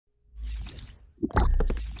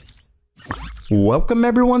Welcome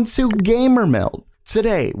everyone to Gamer Meld.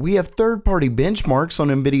 Today, we have third-party benchmarks on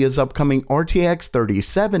Nvidia's upcoming RTX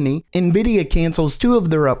 3070, Nvidia cancels two of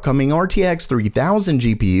their upcoming RTX 3000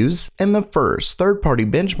 GPUs, and the first third-party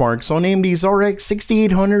benchmarks on AMD's RX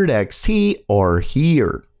 6800 XT are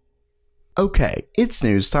here. Okay, it's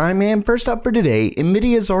news time, and first up for today,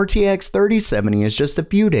 Nvidia's RTX 3070 is just a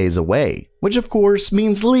few days away, which of course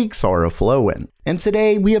means leaks are a-flowin'. And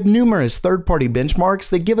today, we have numerous third-party benchmarks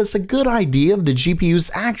that give us a good idea of the GPU's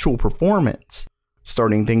actual performance.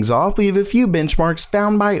 Starting things off, we have a few benchmarks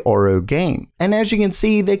found by ROGame, and as you can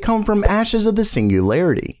see, they come from Ashes of the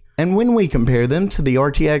Singularity. And when we compare them to the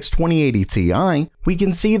RTX 2080 Ti, we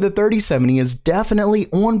can see the 3070 is definitely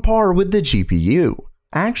on par with the GPU.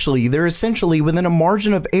 Actually, they're essentially within a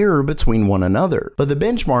margin of error between one another, but the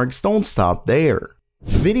benchmarks don't stop there.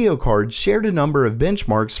 Video cards shared a number of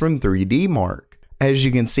benchmarks from 3DMark. As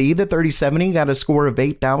you can see, the 3070 got a score of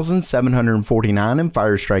 8,749 in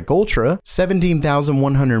Firestrike Ultra,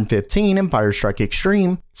 17,115 in Firestrike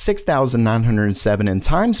Extreme, 6,907 in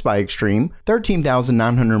TimeSpy Extreme,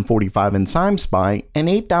 13,945 in TimeSpy, and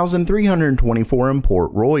 8,324 in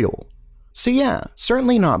Port Royal. So yeah,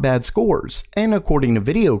 certainly not bad scores, and according to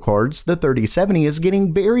video cards, the 3070 is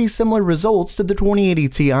getting very similar results to the 2080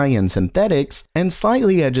 Ti in synthetics, and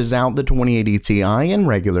slightly edges out the 2080 Ti in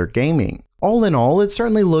regular gaming. All in all, it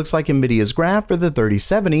certainly looks like Nvidia's graph for the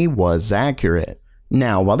 3070 was accurate.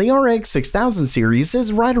 Now, while the RX 6000 series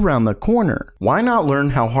is right around the corner, why not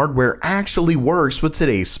learn how hardware actually works with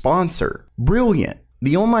today's sponsor, Brilliant,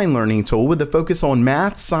 the online learning tool with a focus on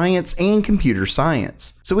math, science, and computer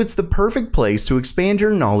science. So it's the perfect place to expand your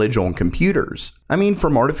knowledge on computers. I mean,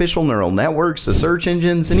 from artificial neural networks to search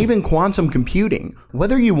engines and even quantum computing.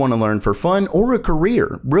 Whether you want to learn for fun or a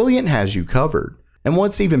career, Brilliant has you covered. And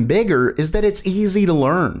what's even bigger is that it's easy to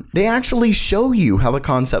learn. They actually show you how the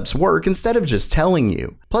concepts work instead of just telling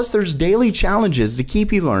you. Plus, there's daily challenges to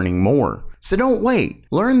keep you learning more. So don't wait.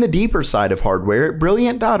 Learn the deeper side of hardware at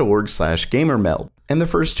brilliant.org/gamermeld. And the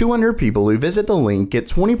first 200 people who visit the link get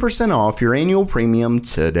 20% off your annual premium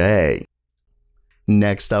today.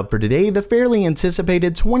 Next up for today, the fairly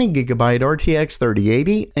anticipated 20GB RTX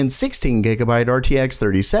 3080 and 16GB RTX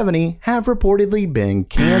 3070 have reportedly been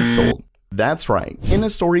cancelled. That's right, in a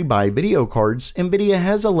story by Video Cards, Nvidia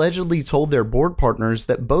has allegedly told their board partners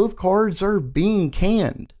that both cards are being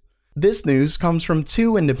canned. This news comes from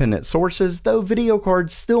two independent sources, though Video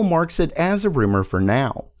Cards still marks it as a rumor for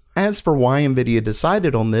now. As for why Nvidia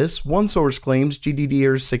decided on this, one source claims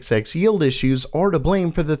GDDR6X yield issues are to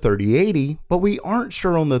blame for the 3080, but we aren't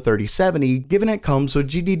sure on the 3070 given it comes with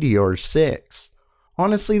GDDR6.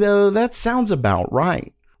 Honestly though, that sounds about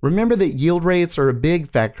right. Remember that yield rates are a big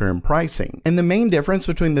factor in pricing, and the main difference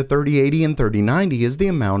between the 3080 and 3090 is the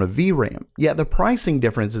amount of VRAM, yet the pricing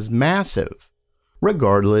difference is massive.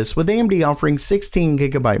 Regardless, with AMD offering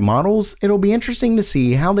 16GB models, it'll be interesting to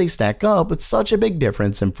see how they stack up with such a big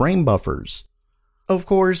difference in frame buffers. Of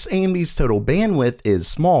course, AMD's total bandwidth is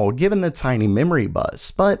small given the tiny memory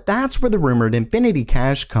bus, but that's where the rumored infinity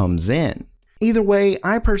cache comes in. Either way,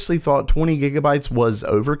 I personally thought 20GB was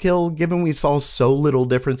overkill given we saw so little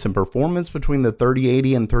difference in performance between the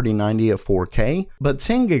 3080 and 3090 at 4K, but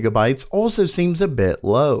 10GB also seems a bit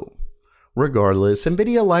low. Regardless,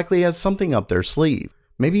 Nvidia likely has something up their sleeve.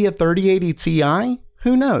 Maybe a 3080 Ti?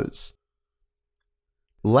 Who knows?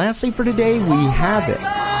 Lastly for today, we have it.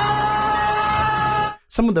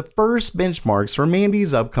 Some of the first benchmarks from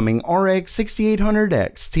AMD's upcoming RX 6800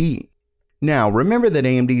 XT. Now, remember that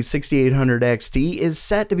AMD's 6800 XT is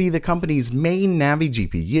set to be the company's main Navi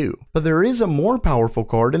GPU, but there is a more powerful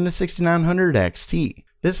card in the 6900 XT.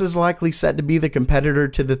 This is likely set to be the competitor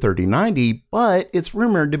to the 3090, but it's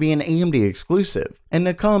rumored to be an AMD exclusive and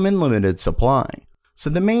to come in limited supply.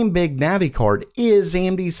 So the main big Navi card is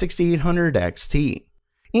AMD's 6800 XT.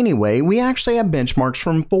 Anyway, we actually have benchmarks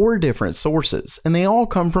from 4 different sources, and they all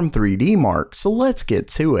come from 3DMark, so let's get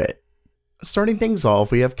to it. Starting things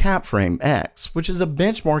off, we have CapFrameX, which is a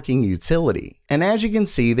benchmarking utility, and as you can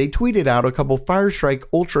see, they tweeted out a couple Firestrike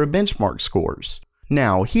Ultra benchmark scores.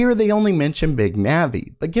 Now, here they only mention Big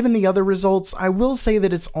Navi, but given the other results, I will say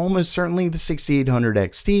that it's almost certainly the 6800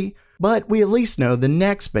 XT, but we at least know the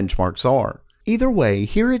next benchmarks are. Either way,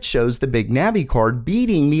 here it shows the Big Navi card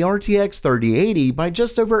beating the RTX 3080 by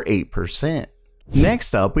just over 8%.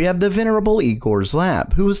 Next up, we have the venerable Igor's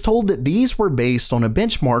Lab, who was told that these were based on a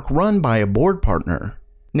benchmark run by a board partner.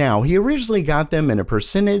 Now, he originally got them in a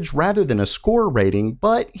percentage rather than a score rating,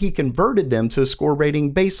 but he converted them to a score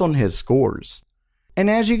rating based on his scores. And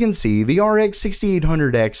as you can see, the RX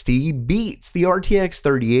 6800 XT beats the RTX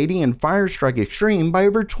 3080 and Firestrike Extreme by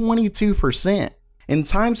over 22%. In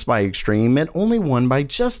Time Spy Extreme, it only won by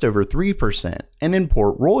just over 3%, and in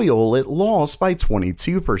Port Royal, it lost by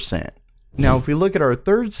 22%. Now, if we look at our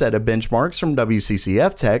third set of benchmarks from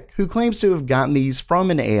WCCF Tech, who claims to have gotten these from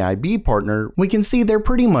an AIB partner, we can see they're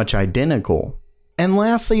pretty much identical. And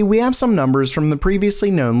lastly, we have some numbers from the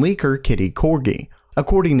previously known leaker Kitty Corgi.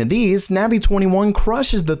 According to these, Navi21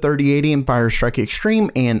 crushes the 3080 in Firestrike Extreme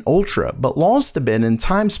and Ultra, but lost a bit in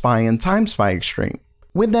Time Spy and Time Spy Extreme.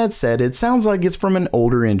 With that said, it sounds like it's from an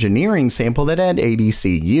older engineering sample that had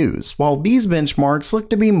ADCUs, while these benchmarks look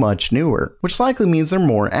to be much newer, which likely means they're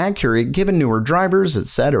more accurate given newer drivers,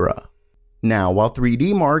 etc. Now, while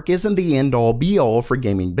 3D Mark isn't the end-all be-all for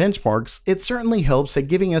gaming benchmarks, it certainly helps at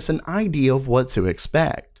giving us an idea of what to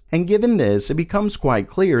expect. And given this, it becomes quite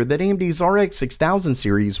clear that AMD's RX 6000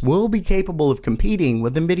 series will be capable of competing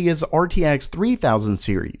with Nvidia's RTX 3000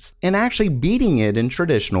 series, and actually beating it in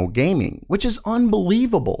traditional gaming, which is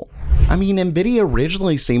unbelievable. I mean, Nvidia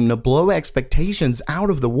originally seemed to blow expectations out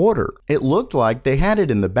of the water. It looked like they had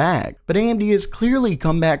it in the bag, but AMD has clearly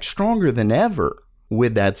come back stronger than ever.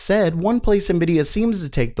 With that said, one place Nvidia seems to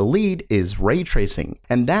take the lead is ray tracing,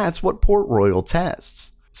 and that's what Port Royal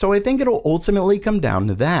tests. So I think it'll ultimately come down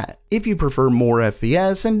to that. If you prefer more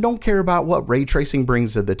FPS and don't care about what ray tracing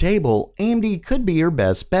brings to the table, AMD could be your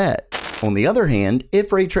best bet. On the other hand,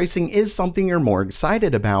 if ray tracing is something you're more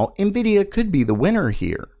excited about, Nvidia could be the winner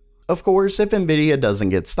here. Of course, if Nvidia doesn't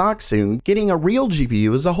get stock soon, getting a real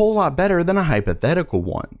GPU is a whole lot better than a hypothetical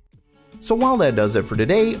one. So while that does it for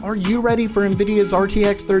today, are you ready for Nvidia's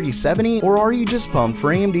RTX 3070 or are you just pumped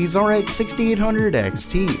for AMD's RX 6800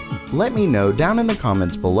 XT? Let me know down in the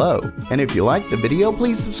comments below. And if you liked the video,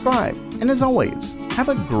 please subscribe. And as always, have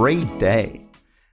a great day.